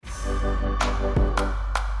Hey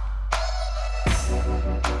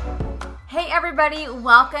everybody,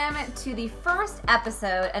 welcome to the first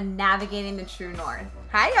episode of Navigating the True North.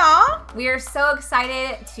 Hi y'all! We are so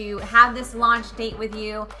excited to have this launch date with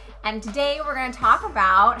you, and today we're going to talk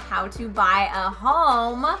about how to buy a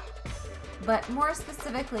home, but more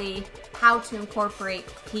specifically, how to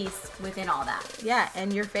incorporate peace within all that. Yeah,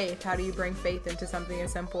 and your faith. How do you bring faith into something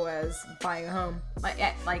as simple as buying a home?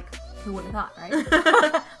 Like who would have thought,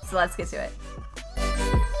 right? So let's get to it.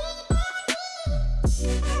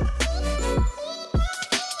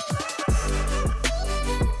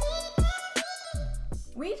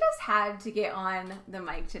 We just had to get on the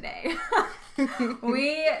mic today.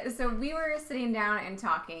 we were sitting down and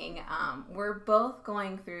talking. We're both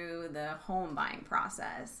going through the home buying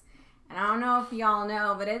process. And I don't know if y'all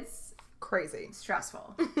know, but it's crazy.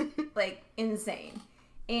 Stressful. Like insane.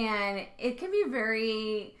 And it can be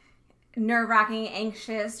very nerve-wracking,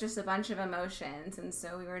 anxious, just a bunch of emotions. And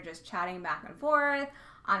so we were just chatting back and forth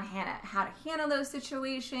on how to handle those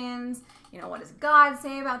situations. You know, what does God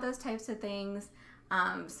say about those types of things?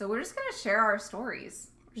 So we're just going to share our stories.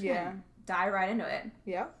 Yeah. Dive right into it.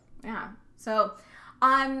 Yeah. Yeah. So,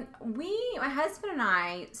 my husband and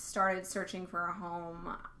I started searching for a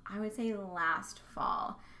home, I would say last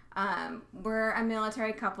fall. We're a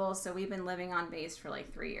military couple, so we've been living on base for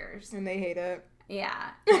like 3 years. And they hate it. Yeah.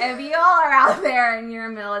 If you all are out there and you're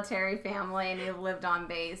a military family and you've lived on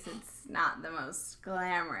base, it's not the most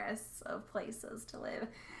glamorous of places to live.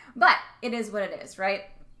 But it is what it is, right?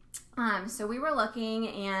 So we were looking,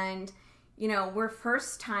 and you know, we're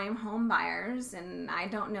first-time home buyers, and I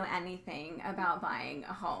don't know anything about buying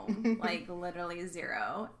a home, like literally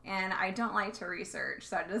zero. And I don't like to research,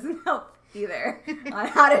 so it doesn't help either on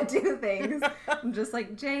how to do things. I'm just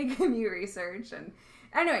like, Jay, can you research? And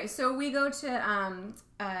anyway, so we go to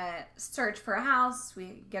search for a house.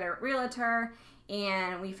 We get a realtor,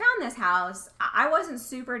 and we found this house. I wasn't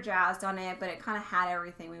super jazzed on it, but it kind of had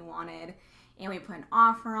everything we wanted. And we put an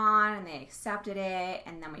offer on, and they accepted it.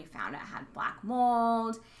 And then we found out it had black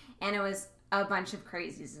mold, and it was a bunch of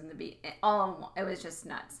crazies in the it was just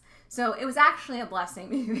nuts. So it was actually a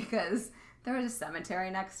blessing because there was a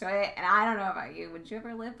cemetery next to it. And I don't know about you. Would you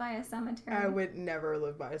ever live by a cemetery? I would never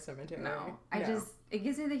live by a cemetery. No. It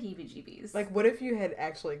gives me the heebie-jeebies. Like, what if you had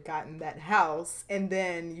actually gotten that house and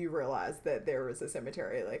then you realized that there was a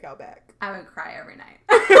cemetery, like, out back? I would cry every night.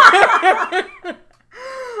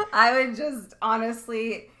 I would just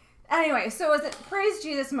honestly... Anyway, so it was a praise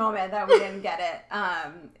Jesus moment that we didn't get it.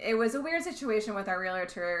 It was a weird situation with our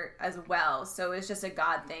realtor as well, so it was just a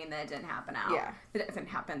God thing that didn't happen out. Yeah. That didn't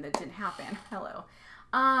happen. Hello.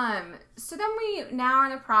 So then we now are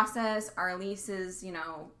in the process. Our leases,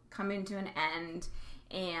 coming to an end,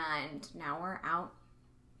 and now we're out,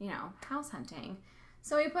 house hunting.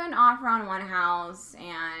 So we put an offer on one house,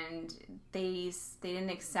 and they didn't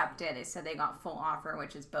accept it. They said they got full offer,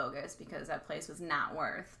 which is bogus because that place was not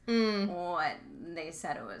worth what they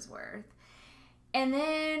said it was worth. And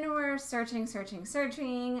then we're searching.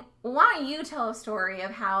 Why don't you tell a story of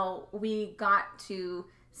how we got to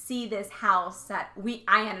see this house that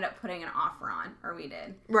I ended up putting an offer on, or we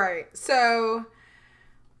did. Right. So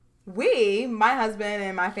my husband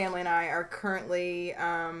and my family and I are currently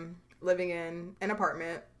living in an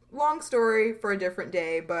apartment. Long story for a different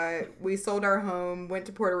day, but we sold our home, went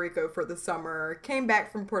to Puerto Rico for the summer, came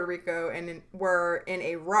back from Puerto Rico, and were in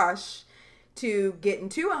a rush to get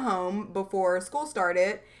into a home before school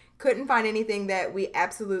started. Couldn't find anything that we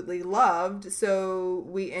absolutely loved, so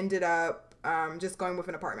we ended up just going with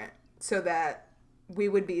an apartment so that we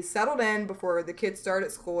would be settled in before the kids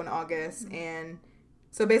started school in August, and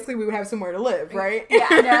so basically we would have somewhere to live, right? Yeah,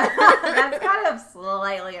 no, that's kind of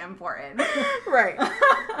slightly important. Right.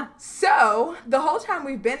 So the whole time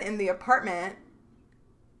we've been in the apartment,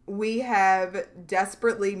 we have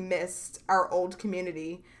desperately missed our old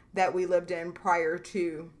community that we lived in prior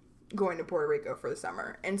to going to Puerto Rico for the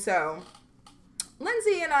summer. And so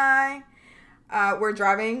Lindsay and I were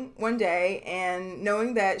driving one day, and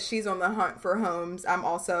knowing that she's on the hunt for homes, I'm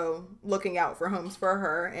also looking out for homes for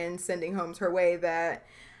her and sending homes her way that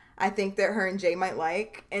I think that her and Jay might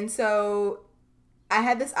like. And so I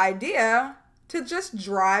had this idea to just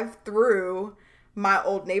drive through my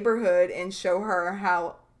old neighborhood and show her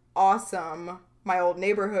how awesome my old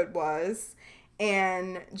neighborhood was,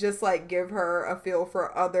 and just like give her a feel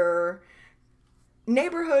for other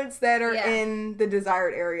neighborhoods that are in the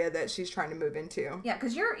desired area that she's trying to move into. Yeah,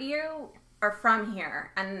 because you are from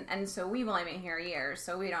here, and so we've only been here a year,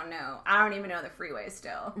 so we don't know. I don't even know the freeway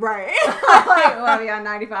still. Right. Like, we'll be on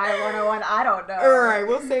 95, 101, I don't know. All right,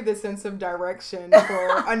 we'll save the sense of direction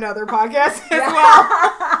for another podcast as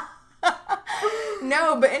well.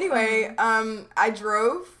 No, but anyway, I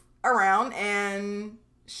drove around and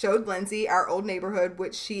showed Lindsay our old neighborhood,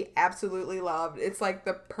 which she absolutely loved. It's like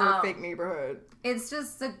the perfect neighborhood. It's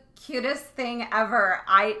just the cutest thing ever.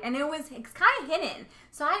 It's kind of hidden,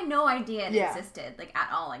 so I had no idea it existed, like at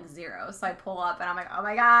all, like zero. So I pull up and I'm like, oh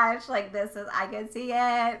my gosh, like I can see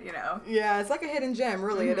it, you know. Yeah, it's like a hidden gem,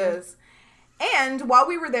 really. It is. And while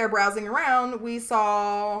we were there browsing around, we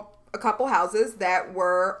saw a couple houses that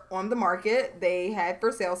were on the market. They had for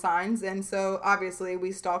sale signs, and so obviously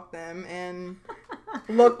we stalked them and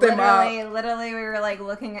looked them up. Literally, we were like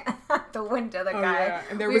looking at the window. The guy, yeah.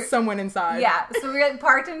 And there was someone inside. Yeah, so we were like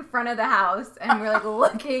parked in front of the house, and we were like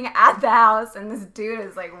looking at the house, and this dude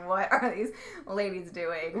is like, "What are these ladies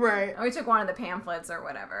doing?" Right. And we took one of the pamphlets or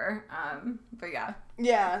whatever. But yeah.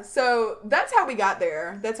 Yeah. So that's how we got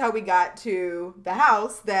there. That's how we got to the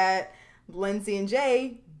house that Lindsay and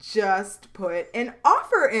Jay just put an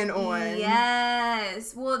offer in on.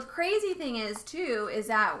 Yes. Well, the crazy thing is too is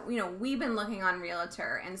that, you know, we've been looking on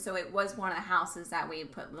Realtor, and so it was one of the houses that we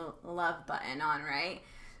put the love button on, right?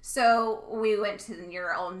 So we went to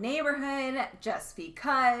your old neighborhood just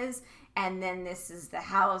because, and then this is the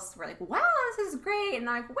house. We're like, wow, this is great. And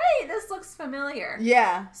I'm like, wait, this looks familiar.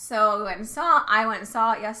 Yeah. So I went and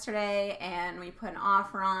saw it yesterday, and we put an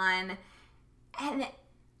offer on, and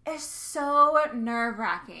it's so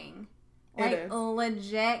nerve-wracking. Like,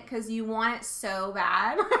 legit, because you want it so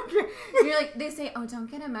bad. You're like, they say, oh, don't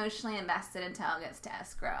get emotionally invested until it gets to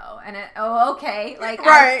escrow. And okay. Like,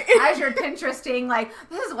 right. as you're Pinteresting, like,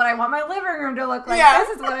 this is what I want my living room to look like. Yeah.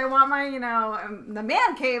 This is what I want my, the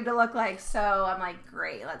man cave to look like. So I'm like,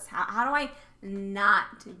 great, how do I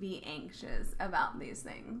not be anxious about these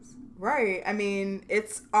things? Right. I mean,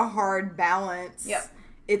 it's a hard balance. Yep.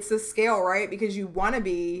 It's a scale, right? Because you want to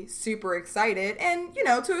be super excited. And,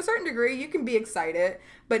 to a certain degree, you can be excited,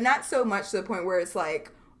 but not so much to the point where it's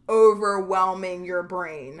like overwhelming your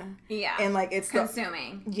brain. Yeah. And like it's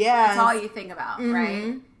consuming. Yeah. That's all you think about,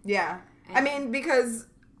 right? Yeah. And I mean, because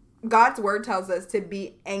God's word tells us to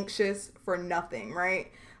be anxious for nothing,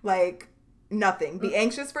 right? Like nothing. Be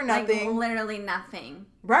anxious for nothing. Like literally nothing.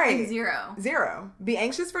 Right. Like zero. Be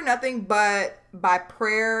anxious for nothing, but by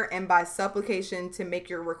prayer and by supplication to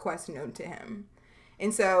make your request known to him.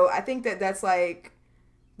 And so I think that that's like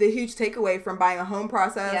the huge takeaway from buying a home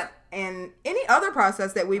process and any other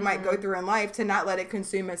process that we might go through in life, to not let it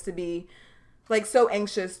consume us, to be like so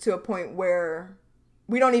anxious to a point where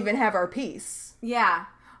we don't even have our peace. Yeah.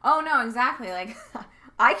 Oh no, exactly. Like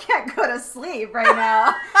I can't go to sleep right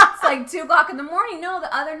now. It's like 2:00 in the morning. No,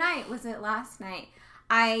 the other night, was it last night?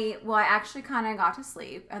 I actually kind of got to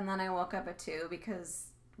sleep, and then I woke up at 2 because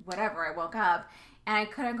whatever, I woke up and I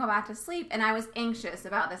couldn't go back to sleep, and I was anxious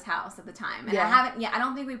about this house at the time. And I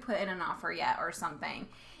don't think we put in an offer yet or something.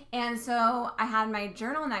 And so I had my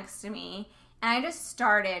journal next to me, and I just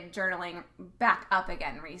started journaling back up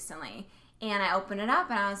again recently. And I opened it up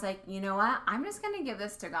and I was like, you know what? I'm just going to give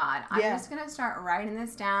this to God. I'm just going to start writing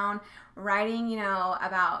this down, writing,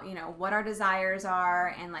 about, what our desires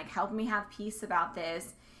are, and like help me have peace about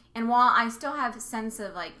this. And while I still have a sense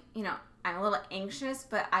of like, I'm a little anxious,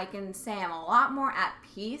 but I can say I'm a lot more at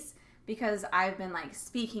peace because I've been like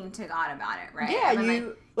speaking to God about it, right? Yeah,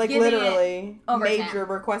 you like literally made your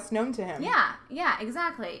request known to him. Yeah,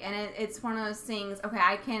 exactly. And it's one of those things, okay,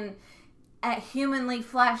 I can at humanly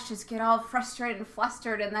flesh just get all frustrated and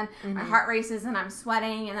flustered, and then my heart races and I'm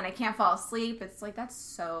sweating, and then I can't fall asleep. It's like, that's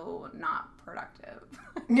so not productive.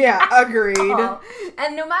 Yeah, agreed.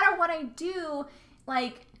 And no matter what I do,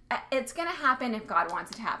 like, it's gonna happen if God wants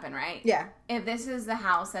it to happen, right? Yeah. If this is the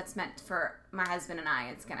house that's meant for my husband and I,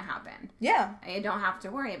 it's gonna happen. Yeah. I don't have to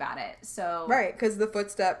worry about it. So right, because the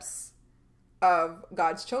footsteps of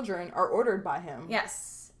God's children are ordered by him.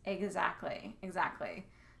 Yes, exactly.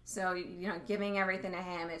 So, giving everything to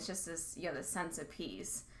him, it's just this, this sense of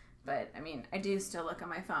peace. But, I mean, I do still look at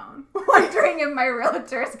my phone, wondering if my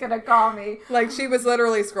realtor is going to call me. Like, she was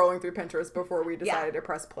literally scrolling through Pinterest before we decided to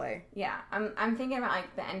press play. Yeah. I'm thinking about,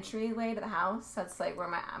 like, the entryway to the house. That's, like, where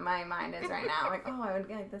my mind is right now. I'm like, oh, I would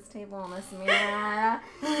get, like, this table and this mirror.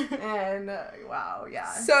 And, wow,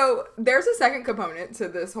 yeah. So, there's a second component to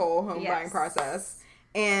this whole home buying process.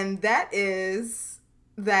 And that is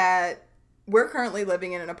that we're currently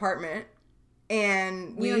living in an apartment,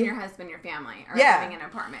 and you and your husband, your family are living in an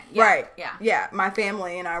apartment. Yeah. Right. Yeah. Yeah. My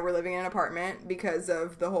family and I were living in an apartment because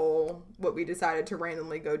of the whole, what we decided to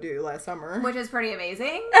randomly go do last summer. Which is pretty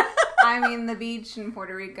amazing. I mean, the beach in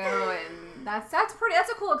Puerto Rico, and that's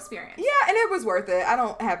a cool experience. Yeah, and it was worth it. I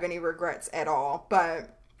don't have any regrets at all.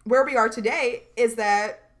 But where we are today is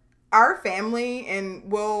that our family, and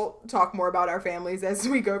we'll talk more about our families as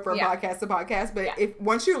we go from podcast to podcast, but if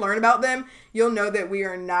once you learn about them, you'll know that we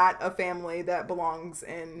are not a family that belongs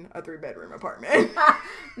in a 3-bedroom apartment.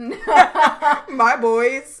 My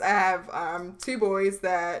boys, I have 2 boys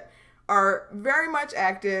that are very much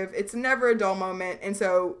active. It's never a dull moment, and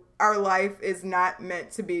so our life is not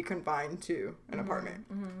meant to be confined to an apartment.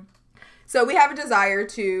 So we have a desire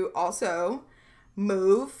to also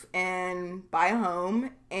move and buy a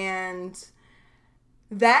home, and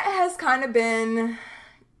that has kind of been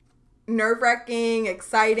nerve-wracking,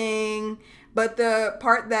 exciting, but the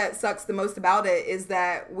part that sucks the most about it is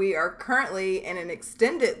that we are currently in an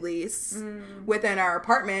extended lease within our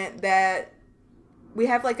apartment that we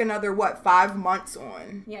have like another 5 months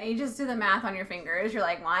on. Yeah, you just do the math on your fingers. You're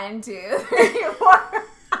like 1, 2, 3, 4.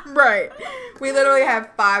 Right. We literally have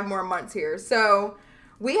 5 more months here. So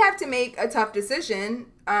we have to make a tough decision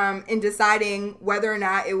in deciding whether or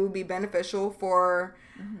not it will be beneficial for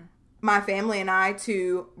my family and I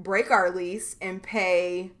to break our lease and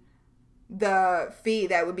pay the fee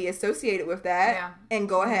that would be associated with that and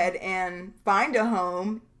go ahead and find a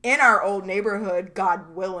home in our old neighborhood,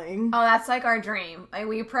 God willing. Oh, that's like our dream. Like,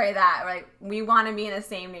 we pray that. We're like, we want to be in the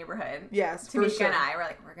same neighborhood. Yes, for sure. and I, we're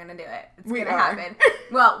like, we're going to do it. It's going to happen.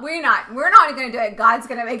 Well, we're not going to do it. God's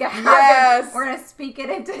going to make it happen. Yes. We're going to speak it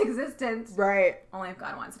into existence. Right. Only if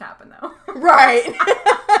God wants it to happen, though. Right.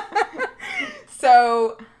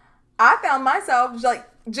 So I found myself, like,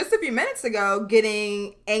 just a few minutes ago,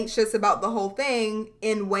 getting anxious about the whole thing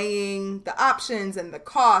in weighing the options and the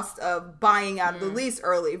cost of buying out of the lease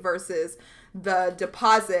early versus the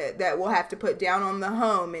deposit that we'll have to put down on the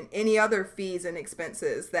home and any other fees and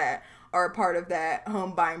expenses that are a part of that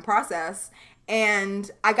home buying process.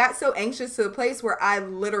 And I got so anxious to a place where I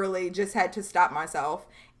literally just had to stop myself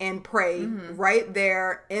and pray right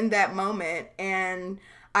there in that moment. And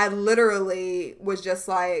I literally was just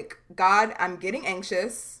like, God, I'm getting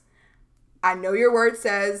anxious. I know your word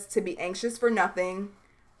says to be anxious for nothing.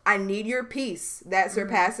 I need your peace that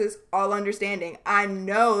surpasses all understanding. I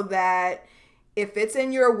know that if it's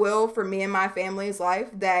in your will for me and my family's life,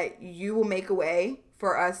 that you will make a way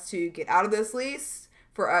for us to get out of this lease,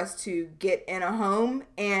 for us to get in a home.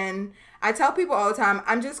 And I tell people all the time,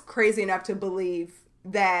 I'm just crazy enough to believe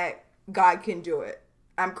that God can do it.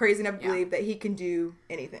 I'm crazy enough to believe that he can do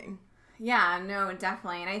anything. Yeah, no,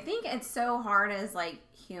 definitely. And I think it's so hard as, like,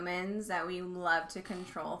 humans that we love to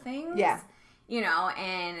control things. Yeah. You know,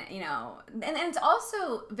 and it's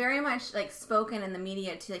also very much, like, spoken in the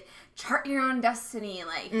media to, like, chart your own destiny.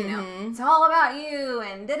 Like, you know, it's all about you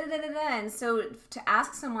and da-da-da-da-da. And so to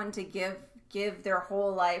ask someone to give their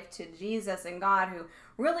whole life to Jesus and God, who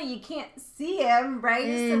really you can't see him, right?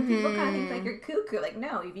 So people kind of think like you're cuckoo. Like,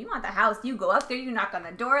 no, if you want the house, you go up there, you knock on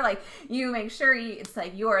the door, like you make sure it's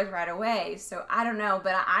like yours right away. So I don't know,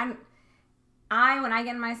 but when I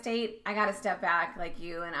get in my state, I gotta step back like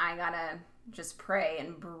you, and I gotta just pray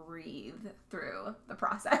and breathe through the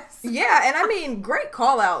process. Yeah, and I mean, great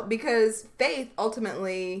call out, because faith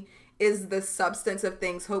ultimately is the substance of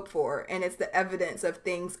things hoped for, and it's the evidence of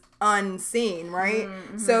things unseen, right?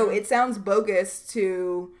 So it sounds bogus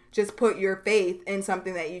to just put your faith in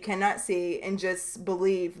something that you cannot see and just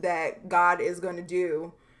believe that God is going to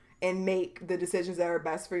do and make the decisions that are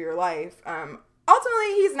best for your life.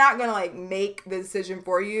 Ultimately, he's not going to like make the decision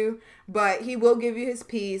for you, but he will give you his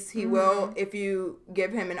peace. He will, if you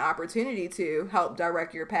give him an opportunity, to help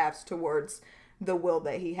direct your paths towards the will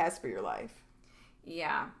that he has for your life.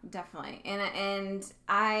 Yeah, definitely. And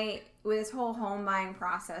I, with this whole home buying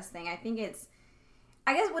process thing, I think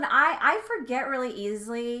I guess when I forget really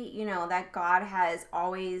easily, you know, that God has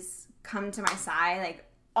always come to my side, like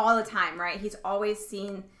all the time, right? He's always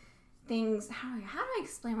seen things. How do I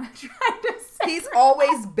explain what I'm trying to say? He's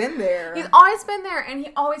always been there. He's always been there, and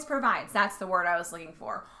he always provides. That's the word I was looking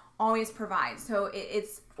for. Always provides. So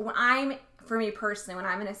it's for me personally, when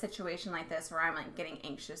I'm in a situation like this where I'm like getting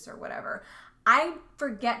anxious or whatever, I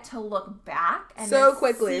forget to look back and so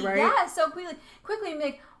quickly, right? Yeah, so quickly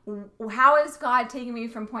make, how is God taking me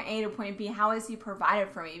from point A to point B? How has he provided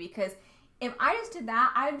for me? Because if I just did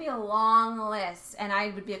that, I'd be a long list, and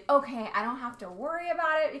I would be like, okay, I don't have to worry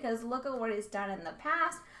about it because look at what he's done in the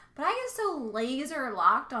past. But I get so laser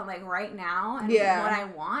locked on like right now and what I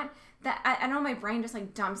want that I know my brain just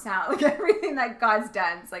like dumps out like everything that God's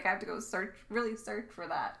done. It's like I have to go really search for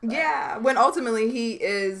that. But. Yeah, when ultimately he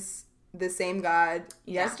is the same God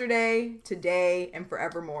yesterday, today, and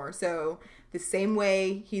forevermore. So the same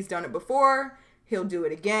way he's done it before, he'll do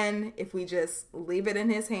it again if we just leave it in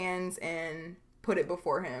his hands and put it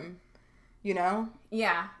before him. you know?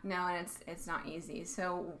 Yeah, no, and it's not easy.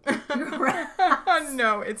 So,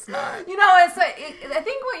 no, it's not. You know, I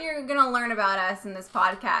think what you're gonna learn about us in this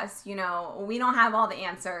podcast, you know, we don't have all the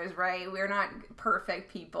answers, right? We're not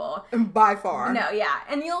perfect people by far. No, yeah,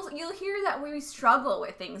 and you'll hear that we struggle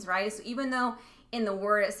with things, right? So even though in the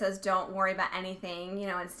word it says don't worry about anything, you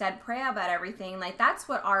know, instead pray about everything. Like that's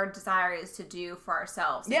what our desire is to do for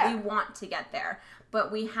ourselves. Yeah. We want to get there,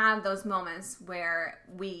 but we have those moments where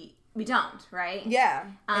we don't, right? Yeah,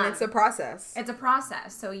 and it's a process. It's a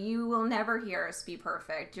process. So you will never hear us be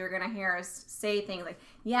perfect. You're going to hear us say things like,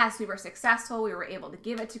 yes, we were successful. We were able to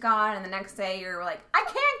give it to God. And the next day you're like, I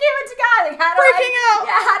can't give it to God. Like, how do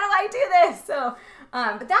I do this? So,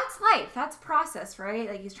 but that's life. That's process, right?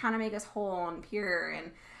 Like he's trying to make us whole and pure.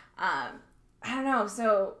 And I don't know.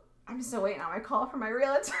 So I'm still waiting on my call from my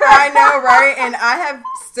realtor. I know, right? And I have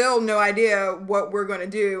still no idea what we're going to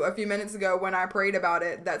do. A few minutes ago when I prayed about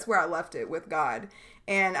it, that's where I left it with God.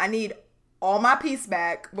 And I need all my peace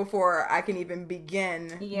back before I can even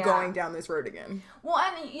begin going down this road again. Well,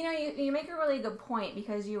 and you know, you make a really good point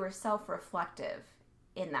because you were self-reflective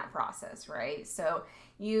in that process, right? So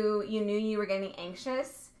you knew you were getting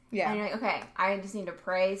anxious. Yeah. And you're like, okay, I just need to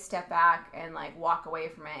pray, step back, and like walk away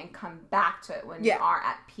from it and come back to it when you are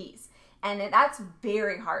at peace. And that's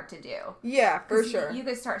very hard to do. Yeah, for sure. You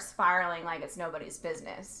could start spiraling like it's nobody's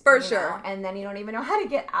business. For sure. Know? And then you don't even know how to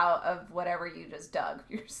get out of whatever you just dug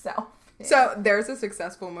yourself. So there's a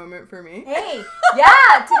successful moment for me. Hey,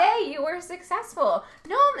 yeah, today you were successful.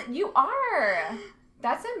 No, you are.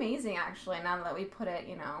 That's amazing, actually, now that we put it,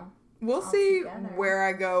 you know, we'll see together. Where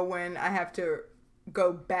I go when I have to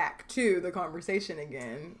go back to the conversation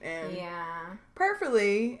again, and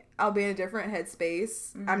prayerfully I'll be in a different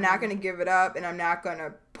headspace. I'm not going to give it up, and I'm not going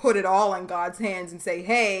to put it all in God's hands and say,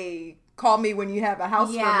 hey, call me when you have a house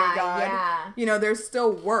for me, God. You know, there's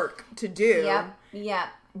still work to do. Yep.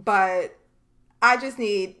 But I just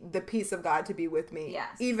need the peace of God to be with me,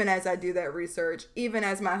 even as I do that research, even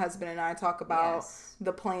as my husband and I talk about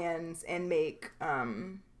the plans and make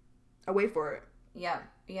a way for it.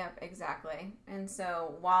 Yep, exactly. And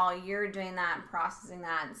so while you're doing that and processing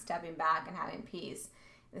that and stepping back and having peace,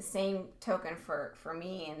 the same token for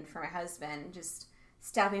me and for my husband, just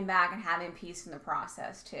stepping back and having peace in the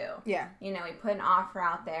process too. Yeah. You know, we put an offer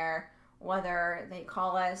out there, whether they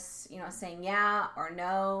call us, you know, saying yeah or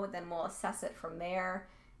no, then we'll assess it from there.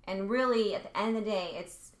 And really, at the end of the day,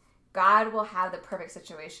 it's God will have the perfect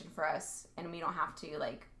situation for us, and we don't have to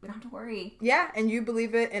worry. Yeah, and you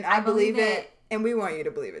believe it, and I believe it. And we want you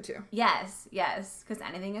to believe it too. Yes, because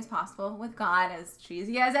anything is possible with God, as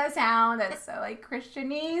cheesy as that sounds. That's so like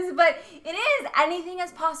Christianese, but it is. Anything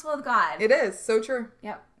is possible with God. It is, so true.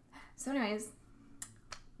 Yep. So anyways,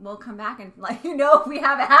 we'll come back and let you know if we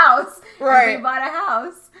have a house. Right. If we bought a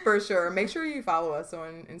house. For sure. Make sure you follow us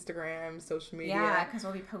on Instagram, social media. Yeah, because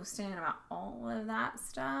we'll be posting about all of that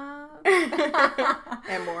stuff.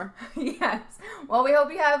 And more. Yes. Well, we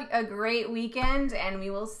hope you have a great weekend, and we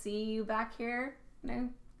will see you back here in a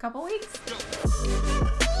couple weeks.